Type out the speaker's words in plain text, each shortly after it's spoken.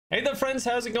Hey there friends,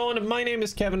 how's it going? My name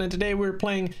is Kevin and today we're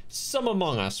playing some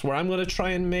Among Us where I'm going to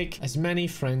try and make as many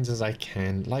friends as I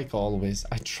can. Like always,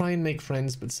 I try and make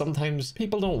friends, but sometimes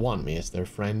people don't want me as their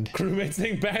friend. Crewmate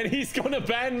saying ban, he's gonna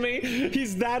ban me.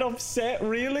 He's that upset,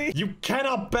 really? You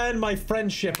cannot ban my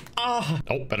friendship. Ah!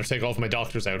 Oh, better take off my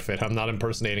doctor's outfit. I'm not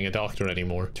impersonating a doctor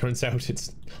anymore. Turns out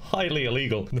it's highly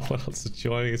illegal. No one else is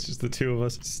joining, it's just the two of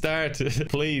us. Start,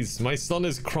 please. My son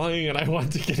is crying and I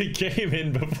want to get a game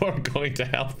in before going to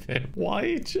help him.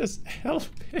 Why just help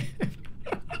him?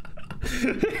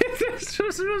 It's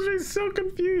just me so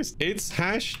confused. It's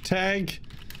hashtag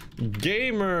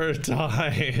gamer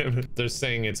time. They're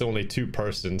saying it's only 2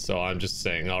 persons, so I'm just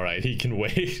saying, all right, he can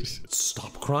wait.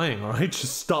 Stop crying, all right?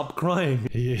 Just stop crying.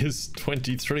 He is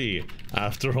 23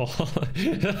 after all.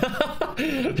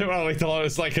 They probably thought it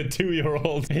was like a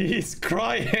 2-year-old. He's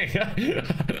crying.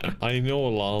 I know,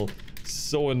 lol.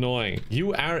 So annoying.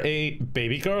 You are a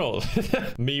baby girl.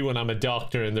 Me when I'm a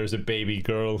doctor and there's a baby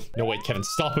girl. No, wait, Kevin,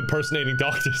 stop impersonating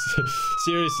doctors.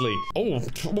 Seriously.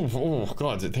 Oh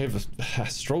god, they have a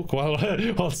stroke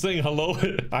while saying hello.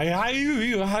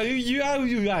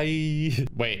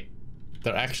 Wait,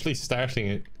 they're actually starting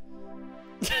it.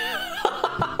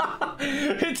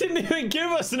 It didn't even give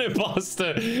us an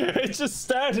imposter. It just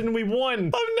started and we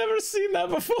won. I've never seen that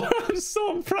before. I'm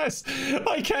so impressed.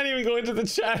 I can't even go into the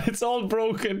chat. It's all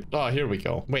broken. Oh, here we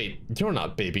go. Wait, you're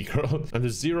not baby girl. And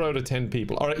there's 0 out of 10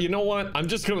 people. All right, you know what? I'm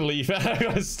just gonna leave. I'm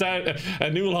gonna start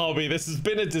a new hobby. This has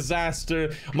been a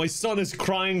disaster. My son is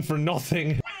crying for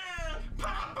nothing.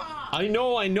 I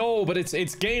know, but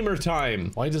it's gamer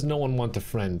time. Why does no one want a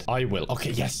friend? I will.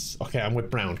 Okay, yes. Okay, I'm with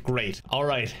Brown. Great. All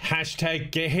right. Hashtag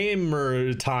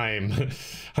gamer time.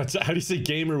 How do you say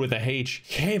gamer with a H?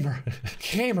 Gamer.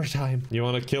 Gamer time. You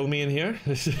want to kill me in here?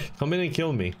 Come in and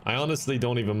kill me. I honestly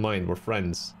don't even mind. We're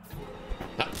friends.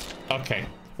 Okay.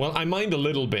 Well, I mind a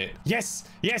little bit. Yes.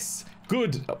 Yes.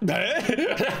 Good.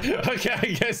 Okay,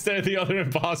 I guess they're the other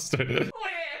imposter.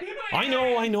 I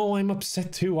know, I'm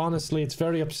upset too, honestly. It's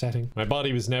very upsetting. My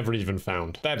body was never even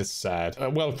found. That is sad.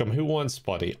 Welcome, who wants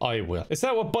buddy? I will. Is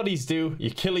that what buddies do?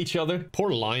 You kill each other?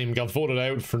 Poor Lime got voted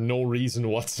out for no reason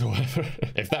whatsoever.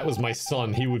 If that was my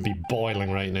son, he would be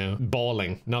boiling right now.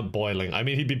 Bawling, not boiling. I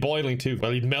mean, he'd be boiling too.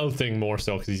 Well, he'd melting more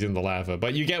so because he's in the lava.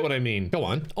 But you get what I mean. Go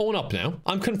on, own up now.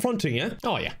 I'm confronting you.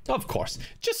 Oh yeah, of course.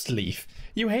 Just leave.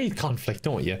 You hate conflict,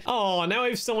 don't you? Oh, now I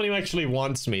have someone who actually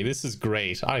wants me. This is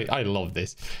great. I love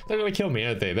this. They're gonna kill me,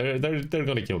 aren't they? They're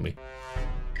gonna kill me.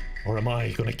 Or am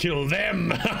I gonna kill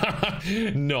them?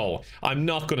 No, I'm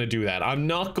not gonna do that. I'm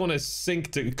not gonna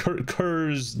sink to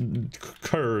Kerr's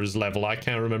level. I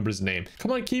can't remember his name.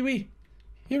 Come on, Kiwi.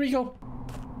 Here we go.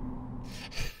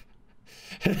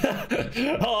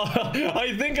 Oh,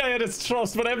 I think I had his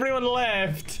trust, but everyone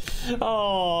left.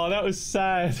 Oh, that was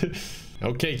sad.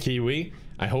 Okay, Kiwi.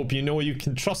 I hope you know you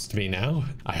can trust me now.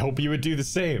 I hope you would do the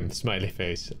same, smiley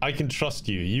face. I can trust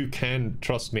you. You can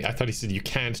trust me. I thought he said you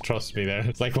can't trust me there.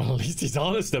 It's like, well, at least he's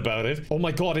honest about it. Oh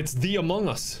my god, it's the Among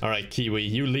Us. All right, Kiwi,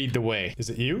 you lead the way. Is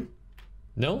it you?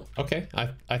 No? Okay.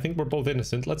 I think we're both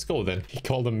innocent. Let's go then. He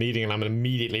called a meeting and I'm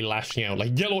immediately lashing out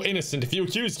like, yellow innocent. If you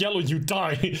accuse yellow, you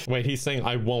die. Wait, he's saying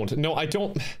I won't. No, I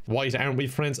don't. White, aren't we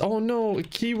friends? Oh no,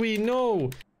 Kiwi,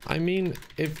 no. I mean,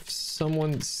 if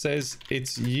someone says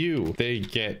it's you, they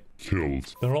get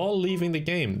killed. They're all leaving the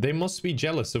game. They must be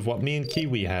jealous of what me and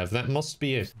Kiwi have. That must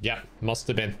be it. Yeah, must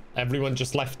have been. Everyone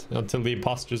just left until the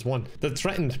imposters won. They're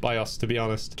threatened by us, to be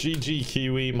honest. GG,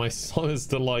 Kiwi. My son is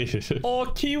delighted.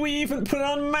 Oh, Kiwi even put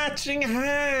on matching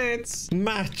hats.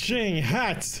 Matching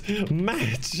hats.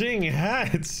 Matching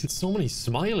hats. So many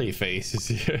smiley faces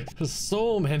here. There's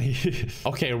so many.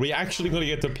 Okay, are we actually going to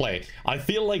get to play? I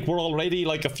feel like we're already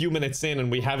like a few minutes in and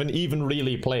we haven't even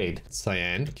really played.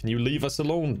 Cyan, can you leave us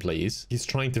alone, please? He's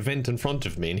trying to vent in front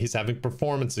of me and he's having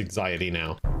performance anxiety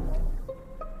now.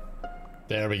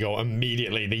 There we go.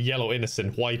 Immediately, the yellow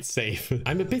innocent, white safe.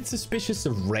 I'm a bit suspicious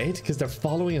of red because they're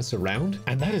following us around.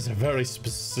 And that is a very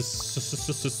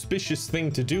suspicious thing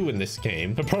to do in this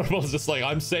game. The purple is just like,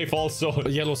 I'm safe also.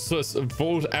 Yellow sus,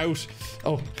 vote out.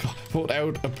 Oh, God, vote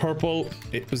out a purple.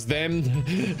 It was them.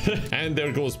 And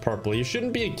there goes purple. You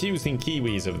shouldn't be accusing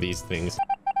Kiwis of these things.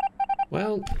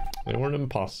 Well, they were an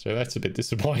imposter. That's a bit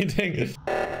disappointing.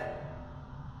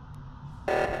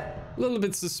 A little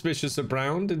bit suspicious of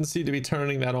Brown. Didn't seem to be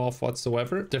turning that off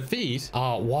whatsoever. Defeat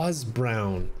was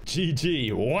Brown.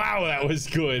 GG. Wow, that was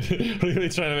good. Really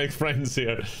trying to make friends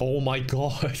here. Oh my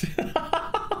god.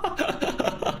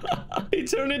 He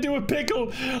turned into a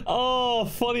pickle. Oh,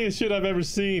 funniest shit I've ever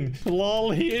seen. Lol,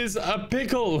 he is a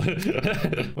pickle.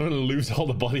 I'm gonna lose all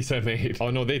the bodies I made. Oh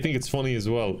no, they think it's funny as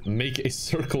well. Make a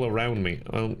circle around me.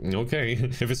 Well, okay.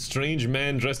 If a strange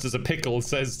man dressed as a pickle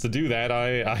says to do that,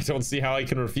 I don't see how I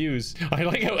can refuse. I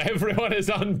like how everyone is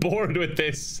on board with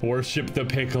this. Worship the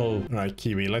pickle. All right,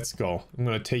 Kiwi, let's go. I'm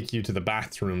gonna take you to the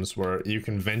bathrooms where you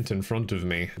can vent in front of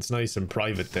me. It's nice and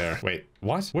private there. Wait,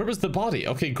 what? Where was the body?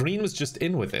 Okay, Green was just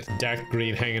in with it. Dark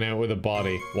Green hanging out with a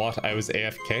body. What? I was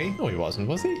AFK? No, he wasn't,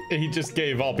 was he? He just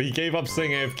gave up. He gave up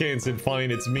saying AFK and said,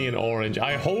 fine, it's me and Orange.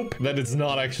 I hope that it's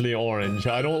not actually Orange.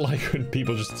 I don't like when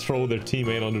people just throw their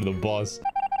teammate under the bus.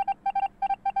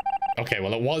 Okay,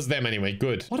 well, it was them anyway.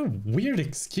 Good. What a weird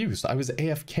excuse. I was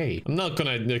AFK. I'm not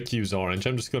gonna accuse Orange.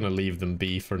 I'm just gonna leave them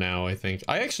be for now, I think.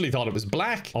 I actually thought it was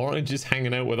Black. Orange is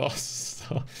hanging out with us,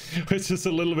 which is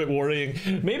a little bit worrying.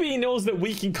 Maybe he knows that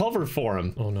we can cover for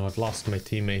him. Oh no, I've lost my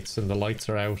teammates and the lights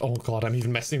are out. Oh god, I'm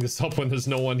even messing this up when there's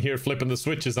no one here flipping the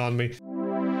switches on me.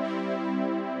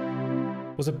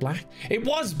 Was it Black? It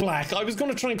was Black. I was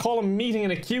going to try and call him a meeting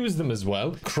and accuse them as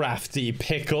well. Crafty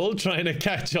pickle trying to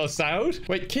catch us out.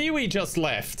 Wait, Kiwi just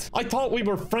left. I thought we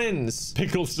were friends.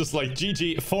 Pickle's just like,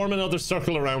 GG, form another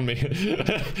circle around me.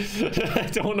 I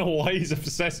don't know why he's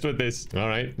obsessed with this. All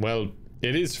right, well,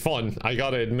 it is fun. I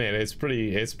gotta admit, it's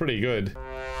pretty good.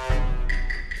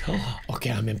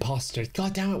 Okay, I'm imposter.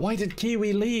 God damn it, why did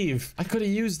Kiwi leave? I could have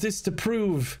used this to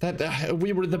prove that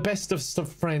we were the best of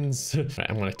friends. Right,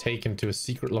 I'm gonna take him to a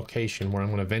secret location where I'm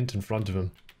gonna vent in front of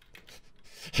him.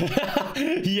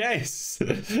 Yes.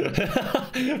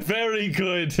 Very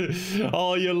good.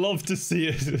 Oh, you love to see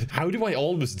it. How do I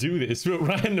always do this with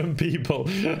random people?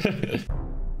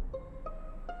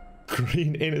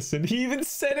 Green innocent. He even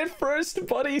said it first,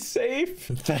 buddy. Safe.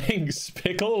 Thanks,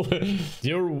 Pickle.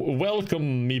 You're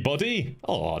welcome, me buddy.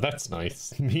 Oh, that's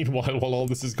nice. Meanwhile, while all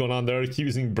this is going on, they're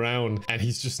accusing Brown and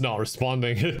he's just not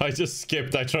responding. I just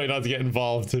skipped. I try not to get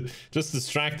involved. Just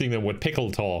distracting them with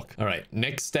Pickle talk. All right,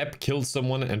 next step, kill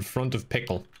someone in front of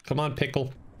Pickle. Come on,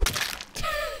 Pickle.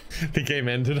 The game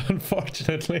ended,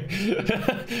 unfortunately.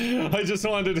 I just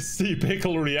wanted to see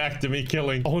Pickle react to me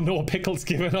killing. Oh no, Pickle's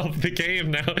giving up the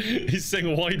game now. He's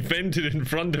saying white vented in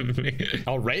front of me.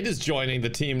 Oh, Red is joining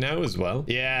the team now as well.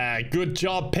 Yeah, good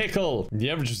job, Pickle. You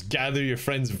ever just gather your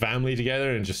friends and family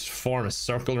together and just form a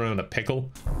circle around a pickle?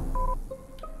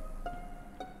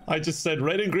 I just said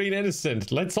red and green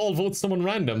innocent. Let's all vote someone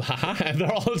random. Haha. And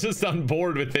they're all just on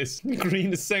board with this.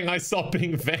 Green is saying I saw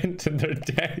being vent and they're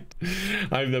dead.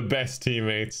 I'm the best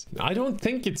teammates. I don't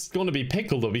think it's going to be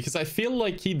Pickle though, because I feel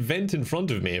like he'd vent in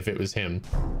front of me if it was him.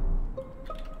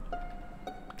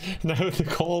 Now the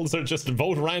calls are just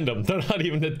vote random. They're not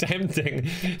even attempting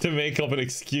to make up an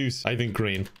excuse. I think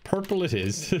green. Purple it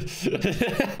is.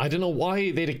 I don't know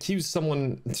why they'd accuse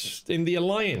someone in the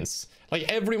alliance. Like,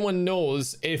 everyone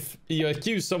knows if you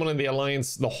accuse someone in the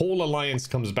alliance, the whole alliance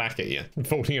comes back at you,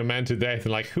 voting a man to death.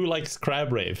 And like, who likes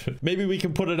Crab Rave? Maybe we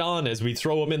can put it on as we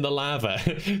throw him in the lava.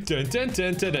 Dun, dun,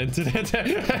 dun, dun, dun, dun, dun, dun,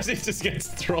 as he just gets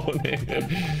thrown in.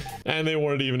 And they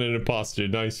weren't even an imposter.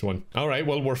 Nice one. All right,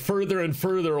 well, we're further and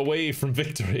further away from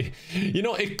victory. You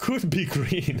know, it could be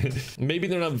green. Maybe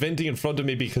they're not venting in front of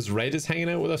me because Red is hanging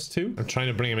out with us too. I'm trying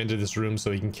to bring him into this room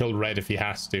so he can kill Red if he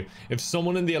has to. If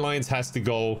someone in the alliance has to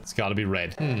go, it's got to be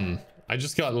Red. I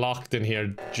just got locked in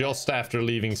here just after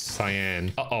leaving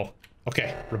Cyan. Uh-oh.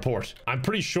 Okay, report. I'm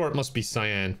pretty sure it must be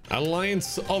Cyan.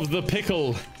 Alliance of the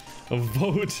Pickle.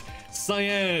 Vote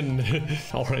Cyan.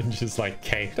 Orange is like,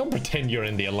 okay, don't pretend you're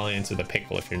in the alliance of the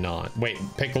Pickle if you're not. Wait,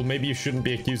 Pickle, maybe you shouldn't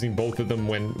be accusing both of them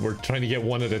when we're trying to get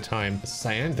one at a time.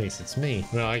 Cyan thinks it's me.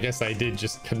 Well, I guess I did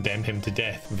just condemn him to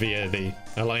death via the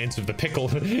alliance of the Pickle.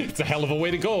 It's a hell of a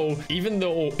way to go. Even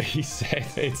though he said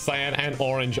it's Cyan and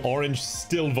Orange, Orange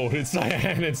still voted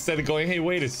Cyan instead of going, hey,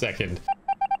 wait a second.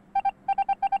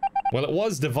 Well, it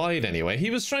was divide anyway. He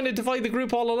was trying to divide the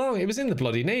group all along. It was in the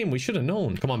bloody name. We should have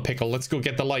known. Come on, Pickle. Let's go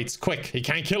get the lights. Quick. He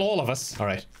can't kill all of us. All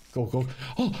right. Go, go.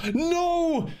 Oh,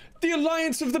 no! The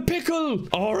Alliance of the Pickle!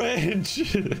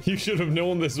 Orange! You should have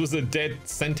known this was a dead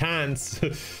sentence.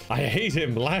 I hate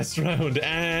him. Last round.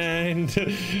 And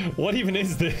what even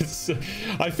is this?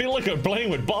 I feel like I'm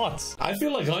playing with bots. I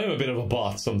feel like I'm a bit of a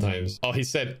bot sometimes. Oh, he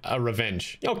said a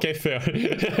revenge. Okay, fair.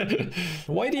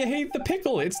 Why do you hate the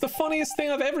Pickle? It's the funniest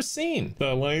thing I've ever seen.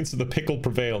 The Alliance of the Pickle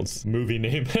prevails. Movie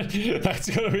name.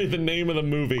 That's gonna be the name of the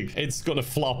movie. It's gonna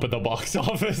flop at the box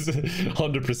office.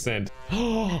 100%.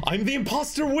 Oh, I'm the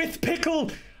imposter with Pickle.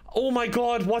 Oh my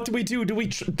god, what do we do?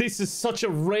 This is such a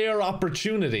rare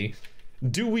opportunity.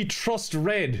 Do we trust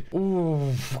red? Ooh,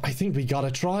 I think we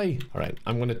gotta try. All right,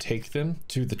 I'm gonna take them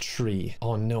to the tree.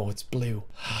 Oh no, it's blue.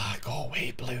 Go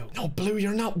away, blue. No, blue,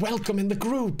 you're not welcome in the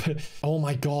group. Oh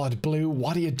my god, blue,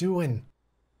 what are you doing?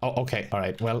 Oh, okay. All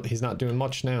right. Well, he's not doing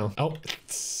much now. Oh,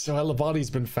 well, the body's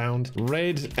been found.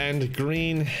 Red and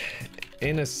green,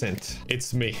 innocent.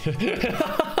 It's me.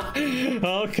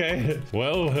 Okay.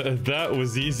 Well, that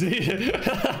was easy.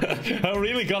 I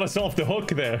really got us off the hook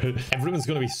there. Everyone's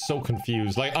going to be so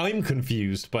confused. Like, I'm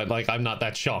confused, but like, I'm not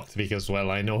that shocked because, well,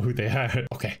 I know who they are.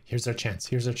 Okay. Here's our chance.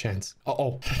 Here's our chance.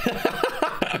 Uh-oh.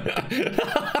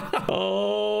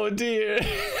 Oh, dear.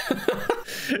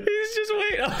 He's just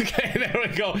waiting. Okay, there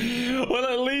we go. Well,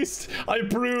 at least I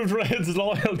proved Red's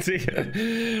loyalty.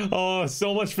 Oh,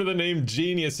 so much for the name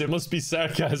Genius. It must be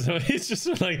sarcasm. He's just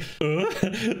like,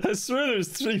 I swear there's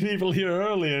 3 people here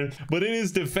earlier. But in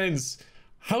his defense,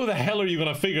 how the hell are you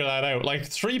gonna figure that out? Like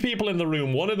 3 people in the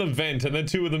room, 1 of them vent, and then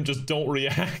 2 of them just don't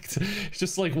react. It's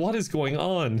just like, what is going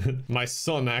on? My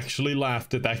son actually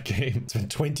laughed at that game. It's been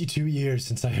 22 years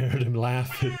since I heard him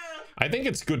laugh. I think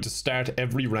it's good to start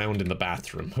every round in the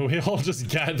bathroom. We all just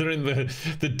gather in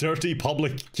the dirty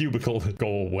public cubicle.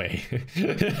 Go away.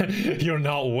 You're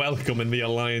not welcome in the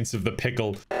alliance of the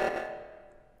pickle.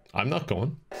 I'm not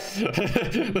going.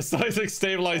 The seismic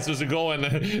stabilizers are going.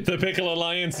 The pickle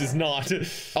alliance is not.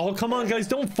 Oh, come on, guys.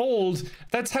 Don't fold.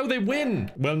 That's how they win.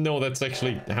 Well, no, that's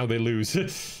actually how they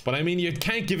lose. But I mean, you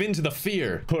can't give in to the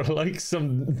fear. Or like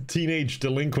some teenage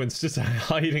delinquents just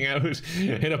hiding out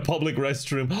in a public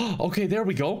restroom. Okay, there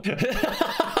we go.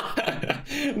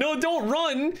 No, don't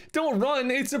run. Don't run.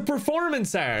 It's a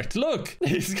performance art. Look,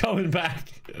 he's coming back.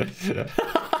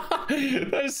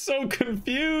 I'm so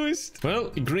confused. Well,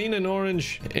 green and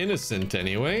orange, innocent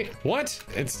anyway. What?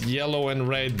 It's yellow and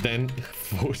red then.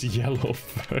 Vote yellow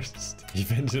first. He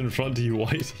vented in front of you,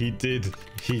 white. He did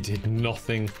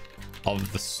nothing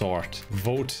of the sort.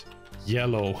 Vote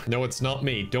yellow. No, it's not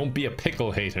me. Don't be a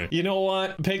pickle hater. You know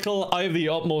what, Pickle? I have the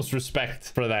utmost respect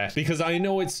for that because I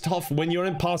know it's tough when you're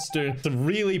imposter to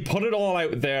really put it all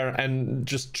out there and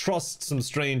just trust some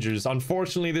strangers.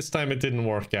 Unfortunately, this time it didn't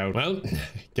work out. Well,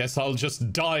 guess I'll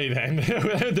just die then.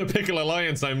 Without the Pickle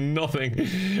Alliance, I'm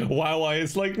nothing. Wow,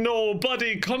 it's like, no,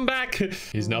 buddy, come back.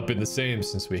 He's not been the same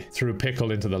since we threw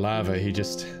Pickle into the lava. He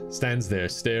just stands there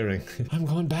staring. I'm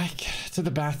going back to the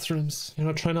bathrooms, you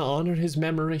know, trying to honor his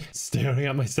memory. Staring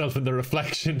at myself in the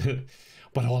reflection,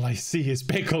 but all I see is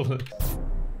Pickle.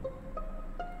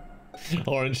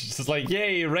 Orange is just like,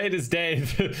 yay, red is dead.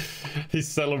 He's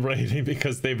celebrating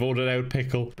because they voted out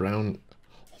Pickle. Brown.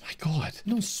 Oh my god,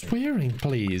 no swearing,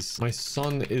 please. My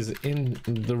son is in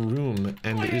the room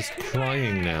and is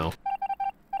crying now.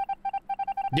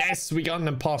 Yes, we got an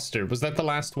imposter. Was that the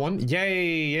last one? Yay,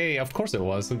 yay. Of course it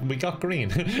was. We got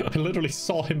green. I literally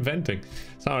saw him venting.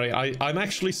 Sorry, I'm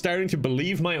actually starting to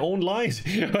believe my own lies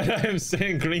when I am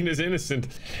saying green is innocent.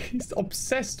 He's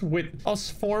obsessed with us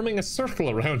forming a circle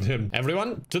around him.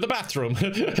 Everyone, to the bathroom.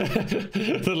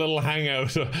 The little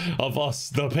hangout of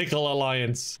us, the Pickle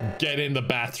Alliance. Get in the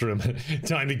bathroom.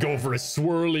 Time to go for a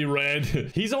swirly red.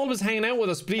 He's always hanging out with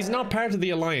us, but he's not part of the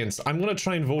alliance. I'm gonna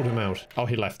try and vote him out. Oh,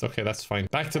 he left. Okay, that's fine.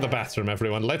 Back to the bathroom,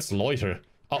 everyone. Let's loiter.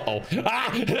 Uh-oh.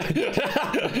 Ah!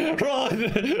 Run!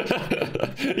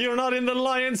 You're not in the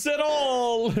alliance at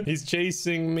all! He's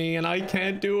chasing me and I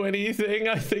can't do anything.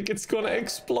 I think it's gonna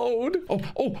explode.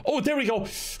 Oh, there we go.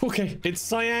 Okay, it's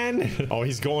Cyan. Oh,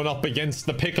 he's going up against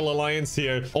the Pickle Alliance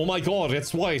here. Oh my god,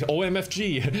 it's white.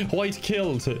 OMFG. White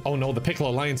killed. Oh no, the Pickle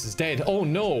Alliance is dead. Oh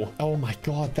no. Oh my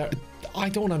god, I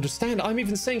don't understand. I'm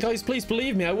even saying, guys, please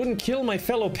believe me. I wouldn't kill my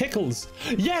fellow pickles.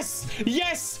 Yes!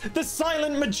 Yes! The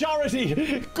silent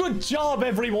majority! Good job,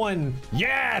 everyone!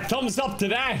 Yeah! Thumbs up to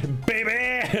that,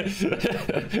 baby!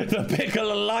 The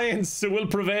Pickle Alliance will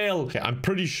prevail. Okay, I'm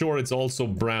pretty sure it's also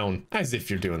brown. As if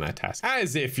you're doing that task.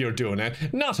 As if you're doing it.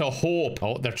 Not a hope.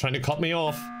 Oh, they're trying to cut me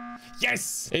off.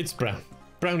 Yes! It's brown.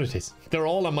 Brown it is. They're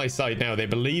all on my side now. They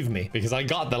believe me because I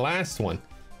got the last one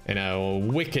in a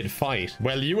wicked fight.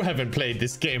 Well, you haven't played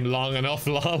this game long enough,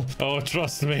 lol. Oh,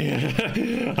 trust me.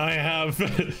 I have.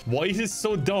 White is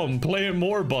so dumb. Play it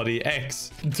more, buddy. X.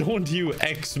 Don't you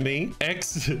X me.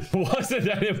 X wasn't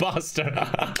an imposter.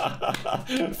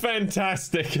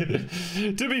 Fantastic.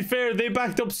 To be fair, they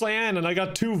backed up Cyan and I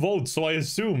got 2 votes, so I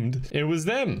assumed it was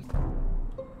them.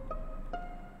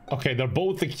 Okay, they're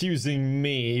both accusing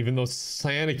me, even though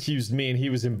Cyan accused me and he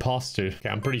was imposter. Okay,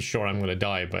 I'm pretty sure I'm gonna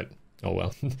die, but oh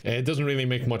well. It doesn't really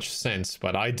make much sense,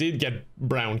 but I did get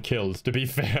brown killed, to be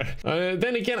fair.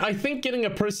 Then again, I think getting a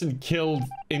person killed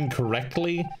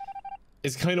incorrectly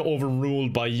is kind of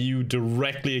overruled by you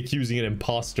directly accusing an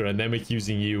imposter and them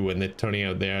accusing you and it turning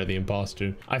out they are the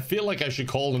imposter. I feel like I should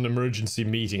call an emergency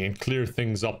meeting and clear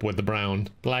things up with the brown.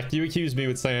 Black, you accused me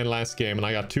with cyan last game and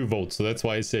I got 2 votes, so that's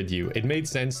why I said you. It made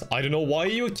sense. I don't know why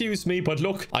you accused me, but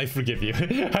look, I forgive you.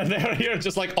 And they're here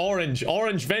just like orange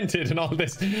vented and all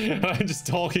this. And I'm just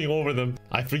talking over them.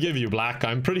 I forgive you, Black.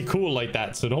 I'm pretty cool like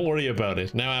that, so don't worry about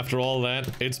it. Now, after all that,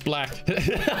 it's Black.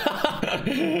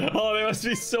 Oh, they must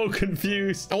be so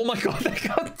confused. Oh my god, they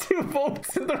got 2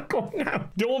 votes and they're going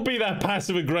out. Don't be that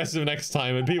passive aggressive next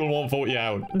time and people won't vote you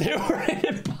out. They were an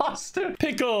imposter.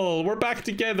 Pickle, we're back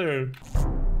together.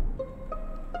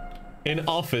 In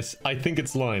office, I think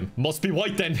it's Lime. Must be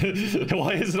white then.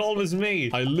 Why is it always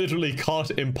me? I literally caught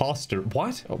imposter.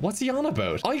 What? What's he on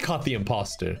about? I caught the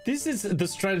imposter. This is the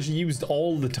strategy used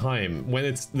all the time.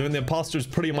 When the imposter's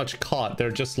pretty much caught, they're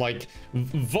just like,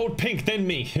 vote pink, then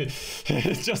me.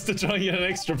 Just to try and get an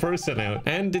extra person out.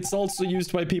 And it's also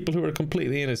used by people who are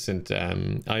completely innocent.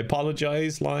 I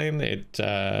apologize, Lime. It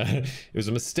was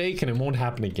a mistake and it won't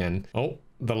happen again. Oh.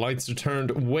 The lights are turned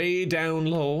way down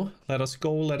low. Let us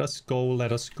go, let us go,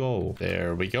 let us go.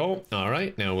 There we go. All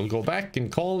right, now we'll go back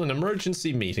and call an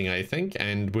emergency meeting, I think,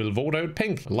 and we'll vote out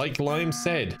Pink. Like Lime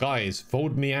said, guys,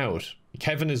 vote me out.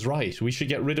 Kevin is right. We should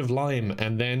get rid of Lime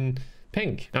and then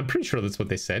Pink. I'm pretty sure that's what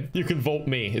they said. You can vote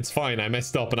me. It's fine. I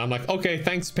messed up. And I'm like, okay,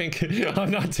 thanks, Pink.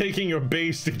 I'm not taking your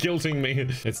bait to guilting me.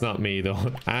 It's not me,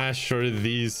 though. Ah, sure,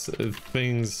 these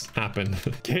things happen.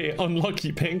 Okay,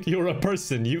 unlucky, Pink. You're a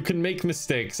person. You can make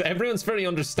mistakes. Everyone's very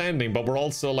understanding, but we're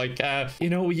also like, you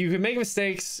know, you can make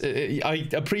mistakes. I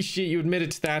appreciate you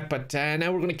admitted to that, but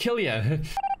now we're gonna kill you.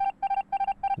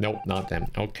 Nope, not them.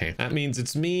 Okay. That means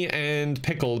it's me and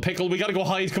Pickle. Pickle, we gotta go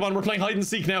hide. Come on, we're playing hide and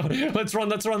seek now. Let's run,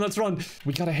 let's run, let's run.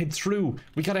 We gotta head through.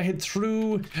 We gotta head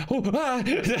through. Oh, ah!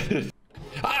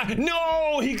 Ah,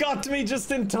 no! He got to me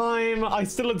just in time. I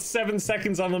still had 7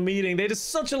 seconds on the meeting. They had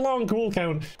such a long cool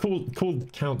down.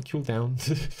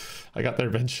 I got there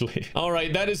eventually. All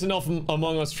right, that is enough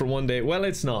Among Us for one day. Well,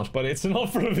 it's not, but it's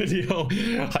enough for a video.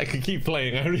 I could keep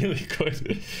playing. I really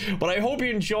could. But I hope you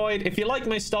enjoyed. If you like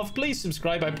my stuff, please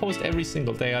subscribe. I post every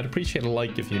single day. I'd appreciate a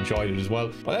like if you enjoyed it as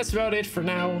well. But that's about it for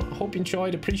now. I hope you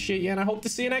enjoyed. Appreciate you, and I hope to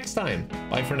see you next time.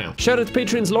 Bye for now. Shout out to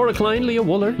patrons Laura Klein, Leah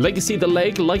Wooler, Legacy the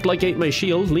Leg, Like Ate My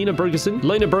Shield, Lena Bergerson,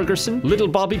 Lena Bergerson, Little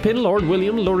Bobby Pin, Lord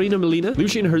William, Lorena Molina,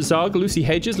 Lucian Herzog, Lucy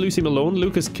Hedges, Lucy Malone,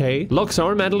 Lucas K,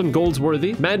 Luxar, Madeline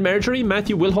Goldsworthy, Mad Marjorie,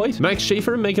 Matthew Wilhoit, Max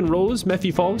Schaefer, Megan Rose,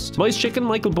 Matthew Faust, Mice Chicken,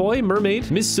 Michael Boy,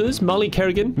 Mermaid, Miss Sus, Molly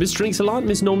Kerrigan, Miss Drinks a Lot,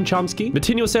 Miss Noam Chomsky,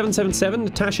 Matinho777,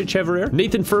 Natasha Chevrier,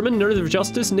 Nathan Furman, Nerd of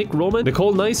Justice, Nick Roman,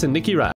 Nicole Nice, and Nikki Rat.